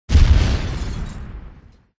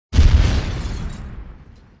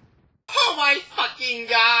my fucking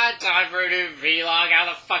god! Time for a new vlog. How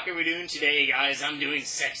the fuck are we doing today, guys? I'm doing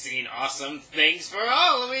sexy and awesome. Thanks for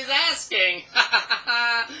always asking.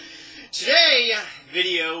 Today,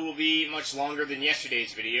 video will be much longer than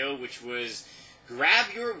yesterday's video, which was grab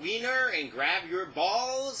your wiener and grab your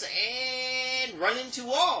balls and run into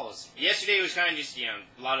walls. Yesterday was kind of just,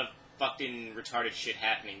 a lot of fucking retarded shit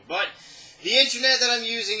happening, but the internet that I'm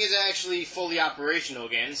using is actually fully operational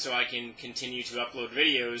again, so I can continue to upload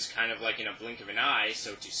videos kind of like in a blink of an eye,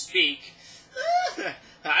 so to speak.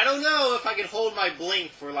 I don't know if I can hold my blink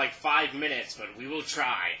for like 5 minutes, but we will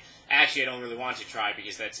try. Actually, I don't really want to try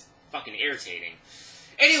because that's fucking irritating.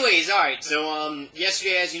 Anyways, alright, so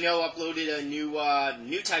yesterday, as you know, uploaded a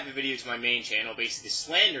new type of video to my main channel, basically the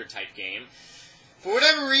slander type game. For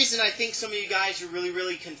whatever reason, I think some of you guys are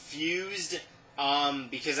really confused.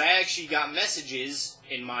 Because I actually got messages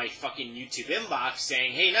in my fucking YouTube inbox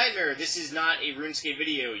saying, hey, Nightmare, this is not a RuneScape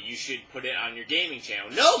video. You should put it on your gaming channel.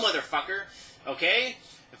 No, motherfucker! Okay?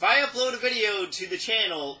 If I upload a video to the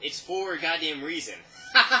channel, it's for a goddamn reason.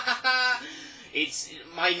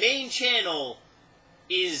 My main channel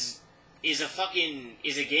is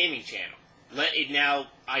a gaming channel.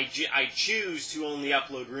 I choose to only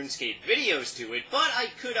upload RuneScape videos to it, but I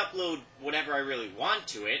could upload whatever I really want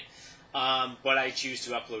to it. But I choose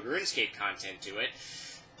to upload RuneScape content to it.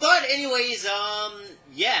 But anyways,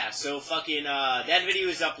 yeah, so fucking, that video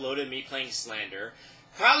is uploaded, me playing Slander.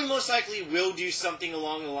 Probably most likely will do something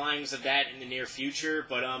along the lines of that in the near future,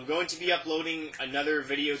 but I'm going to be uploading another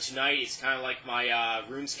video tonight. It's kind of like my,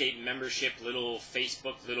 RuneScape membership little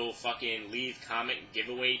Facebook little fucking leave comment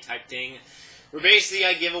giveaway type thing. Where basically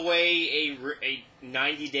I give away a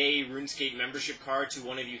 90-day RuneScape membership card to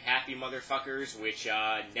one of you happy motherfuckers, which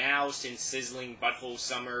now, since Sizzling Butthole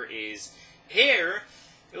Summer is here,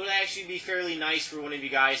 it would actually be fairly nice for one of you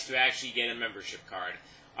guys to actually get a membership card.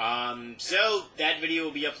 So that video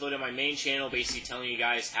will be uploaded on my main channel, basically telling you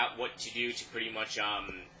guys what to do to pretty much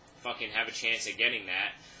fucking have a chance at getting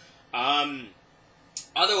that.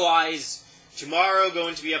 Otherwise, tomorrow,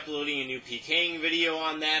 going to be uploading a new PKing video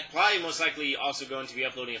on that. Probably most likely also going to be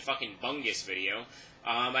uploading a fucking Bungus video.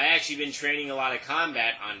 I actually been training a lot of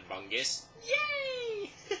combat on Bungus. Yay!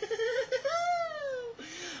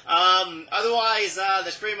 Otherwise,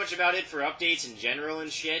 that's pretty much about it for updates in general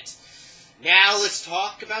and shit. Now let's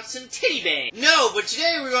talk about some titty bang. No, but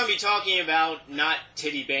today we're going to be talking about, not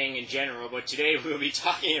titty bang in general, but today we'll be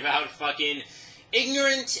talking about fucking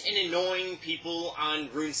ignorant and annoying people on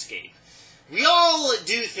RuneScape. We all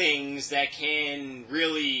do things that can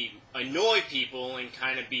really annoy people and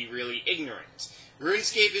kind of be really ignorant.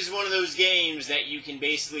 RuneScape is one of those games that you can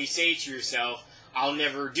basically say to yourself, I'll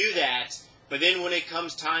never do that, but then when it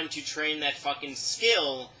comes time to train that fucking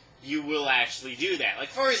skill, you will actually do that. Like,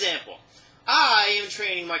 for example, I am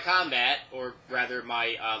training my combat, or rather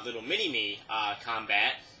my little mini-me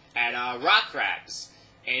combat, at rock crabs.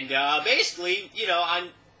 And basically, I'm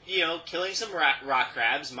killing some rock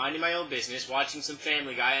crabs, minding my own business, watching some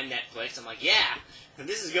Family Guy on Netflix. I'm like, yeah,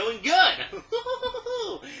 this is going good.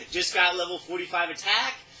 Just got level 45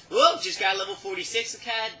 attack. Whoop, just got level 46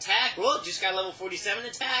 attack. Whoop, just got level 47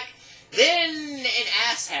 attack. Then an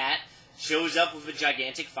asshat shows up with a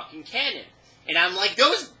gigantic fucking cannon. And I'm like,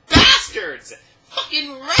 those bastards!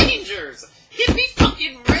 Fucking rangers! Give me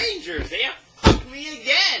fucking rangers! They have fucked me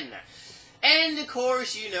again! And, of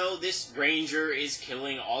course, this ranger is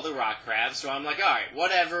killing all the rock crabs, so I'm like, alright,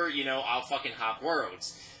 whatever, I'll fucking hop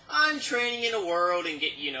worlds. I'm training in a world and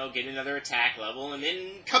get another attack level, and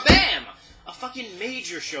then, kabam! A fucking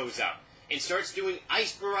major shows up and starts doing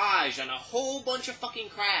ice barrage on a whole bunch of fucking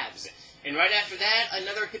crabs. And right after that,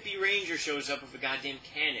 another hippie ranger shows up with a goddamn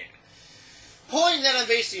cannon. Point that I'm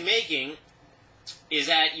basically making is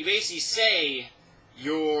that you basically say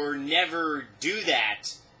you'll never do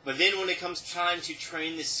that, but then when it comes time to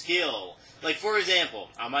train the skill, like for example,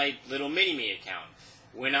 on my little mini-me account,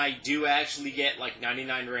 when I do actually get like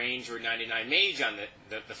 99 range or 99 mage on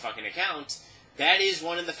the fucking account, that is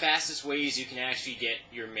one of the fastest ways you can actually get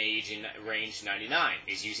your mage in range 99,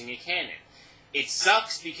 is using a cannon. It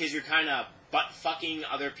sucks because you're kind of butt-fucking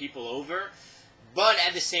other people over, but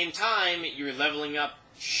at the same time, you're leveling up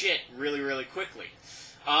shit really quickly.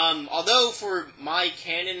 Although for my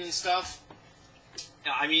cannon and stuff,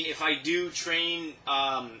 I mean, if I do train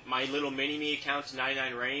my little mini-me account to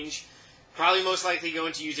 99 range, probably most likely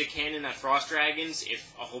going to use a cannon at Frost Dragons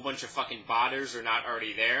if a whole bunch of fucking botters are not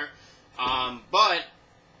already there. But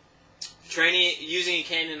using a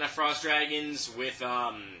cannon at Frost Dragons with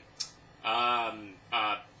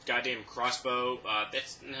goddamn crossbow,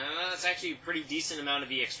 that's actually a pretty decent amount of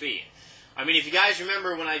EXP. I mean, if you guys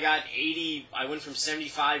remember when I got 80, I went from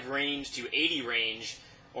 75 range to 80 range,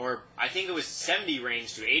 or I think it was 70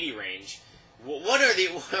 range to 80 range. One or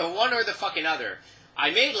the fucking other.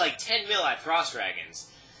 I made like 10 mil at Frost Dragons.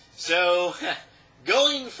 So,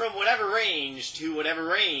 going from whatever range to whatever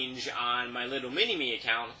range on my little mini-me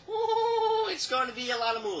account, ooh, it's going to be a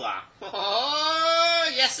lot of moolah. Oh,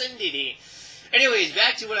 yes indeedy. Anyways,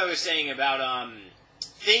 back to what I was saying about,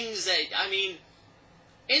 things that, I mean,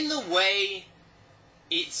 in the way,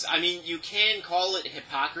 you can call it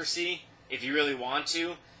hypocrisy if you really want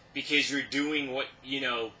to, because you're doing what,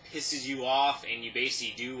 pisses you off, and you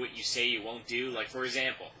basically do what you say you won't do. Like, for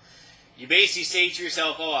example, you basically say to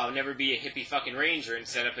yourself, oh, I'll never be a hippie fucking ranger, and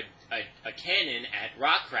set up a cannon at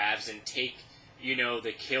rock crabs and take,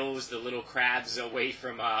 the kills, the little crabs away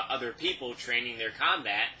from other people training their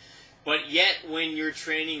combat. But yet, when you're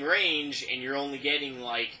training range, and you're only getting,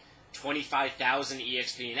 like, 25,000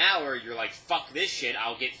 EXP an hour, you're like, fuck this shit,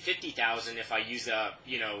 I'll get 50,000 if I use a,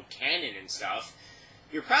 cannon and stuff.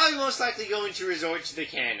 You're probably most likely going to resort to the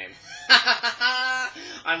cannon.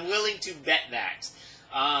 I'm willing to bet that.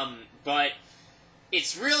 But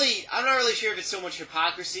it's really, I'm not really sure if it's so much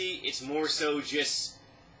hypocrisy, it's more so just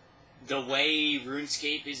the way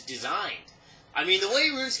RuneScape is designed. I mean, the way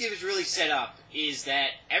RuneScape is really set up is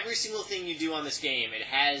that every single thing you do on this game, it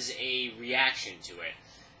has a reaction to it.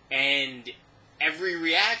 And every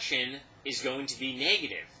reaction is going to be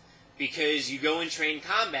negative. Because you go and train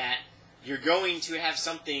combat, you're going to have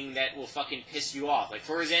something that will fucking piss you off. Like,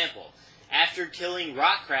 for example, after killing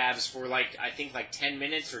rock crabs for, I think 10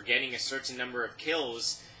 minutes or getting a certain number of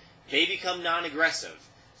kills, they become non-aggressive.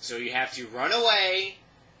 So you have to run away,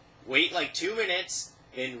 wait 2 minutes,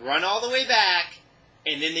 then run all the way back,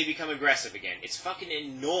 and then they become aggressive again. It's fucking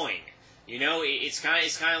annoying. It's kind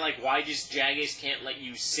of like, why just Jagex can't let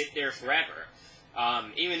you sit there forever?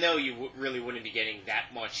 Even though you really wouldn't be getting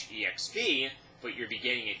that much EXP, but you'd be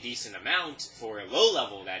getting a decent amount for a low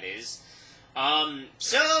level, that is.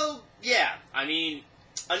 So, yeah, I mean,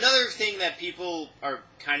 another thing that people are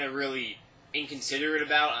kind of really inconsiderate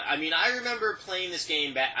about, I mean, I remember playing this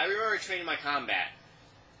game I remember training my combat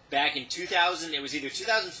back in 2000, it was either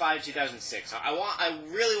 2005, 2006. I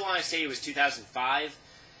really want to say it was 2005,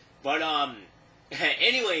 but,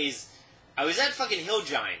 anyways, I was at fucking Hill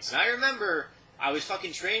Giants, and I remember I was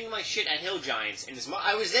fucking training my shit at Hill Giants, and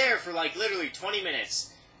I was there for, literally 20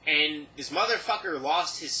 minutes, and this motherfucker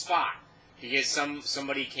lost his spot, because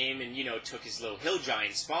somebody came and, took his little Hill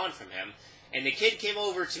Giant spawn from him, and the kid came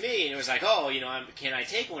over to me, and it was like, oh, can I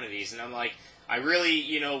take one of these? And I'm like, I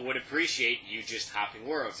really, would appreciate you just hopping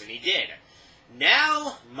worlds, and he did.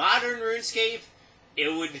 Now, modern RuneScape, it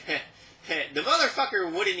would, the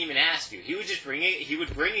motherfucker wouldn't even ask you, he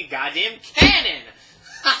would bring a goddamn cannon!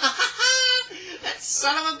 That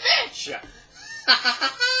son of a bitch!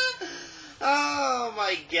 Oh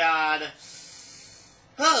my god.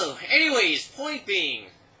 Oh, anyways, point being,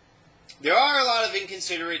 there are a lot of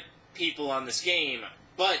inconsiderate people on this game,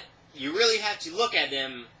 but you really have to look at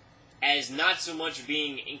them as not so much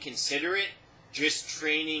being inconsiderate, just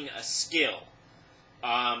training a skill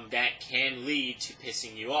that can lead to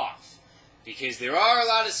pissing you off. Because there are a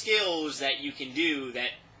lot of skills that you can do that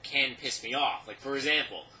can piss me off. Like, for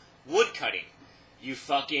example, wood cutting. You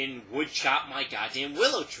fucking wood chop my goddamn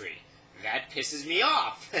willow tree. That pisses me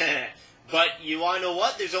off. But you wanna know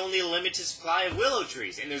what? There's only a limited supply of willow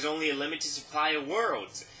trees, and there's only a limited supply of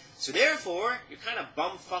worlds. So therefore, you're kind of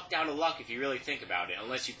bum-fucked out of luck if you really think about it,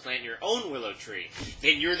 unless you plant your own willow tree.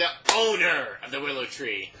 Then you're the owner of the willow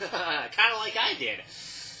tree. Kind of like I did.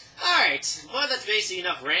 Alright, well, that's basically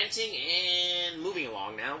enough ranting, and moving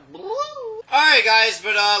along now. Alright, guys,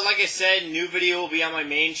 but like I said, new video will be on my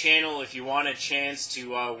main channel if you want a chance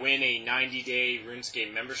to win a 90-day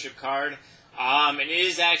RuneScape membership card. And it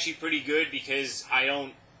is actually pretty good because I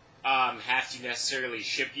don't have to necessarily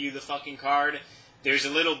ship you the fucking card. There's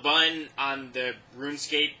a little button on the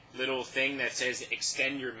RuneScape little thing that says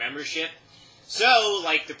extend your membership. So,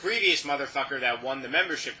 like the previous motherfucker that won the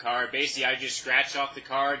membership card, basically I just scratched off the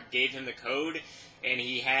card, gave him the code, and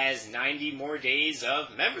he has 90 more days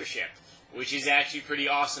of membership. Which is actually pretty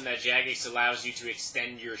awesome that Jagex allows you to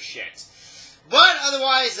extend your shit. But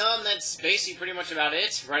otherwise, that's basically pretty much about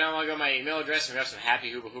it. Right now, I'll go to my email address and we have some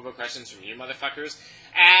happy hooba questions from you motherfuckers.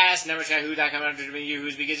 Ask neverchatwho.com after doing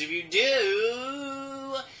Yahoo's, because if you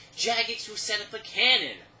do, Jagex will set up a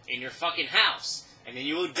cannon in your fucking house. And then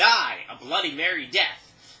you will die a Bloody Mary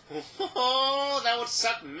death. Oh, that would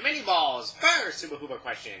suck many balls. First hooba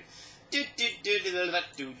question. Woo!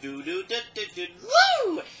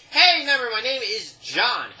 Hey, remember, my name is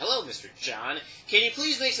John. Hello, Mr. John. Can you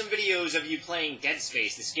please make some videos of you playing Dead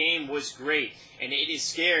Space? This game was great, and it is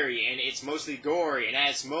scary, and it's mostly gory, and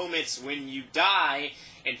has moments when you die,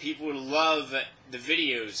 and people would love the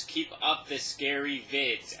videos. Keep up the scary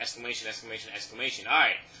vids! Exclamation, exclamation, exclamation.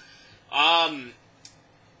 Alright.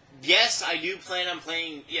 Yes, I do plan on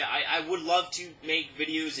playing. Yeah, I would love to make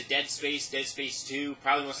videos of Dead Space 2,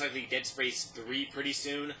 probably most likely Dead Space 3 pretty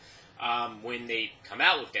soon, when they come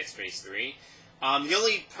out with Dead Space 3. The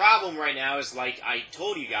only problem right now is, like I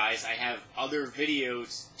told you guys, I have other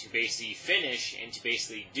videos to basically finish and to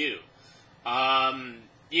basically do.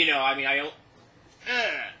 You know, I mean, I don't.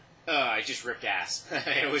 I just ripped ass.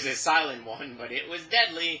 It was a silent one, but it was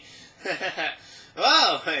deadly.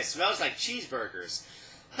 Oh, it smells like cheeseburgers.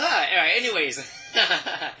 Alright, anyways.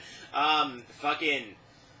 Fucking...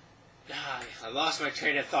 I lost my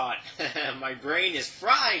train of thought. My brain is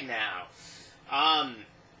fried now. I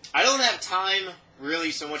don't have time,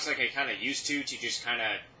 really, so much like I kind of used to just kind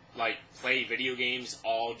of, like, play video games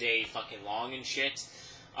all day fucking long and shit.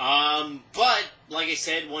 But, like I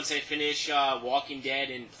said, once I finish, Walking Dead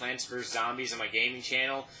and Plants vs. Zombies on my gaming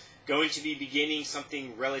channel, going to be beginning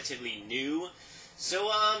something relatively new.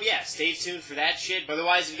 So, yeah, stay tuned for that shit. But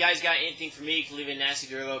otherwise, if you guys got anything for me, you can leave a nasty,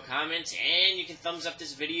 dirty little comment, and you can thumbs up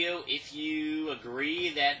this video if you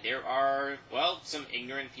agree that there are, well, some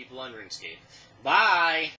ignorant people on Runescape.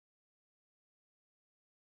 Bye!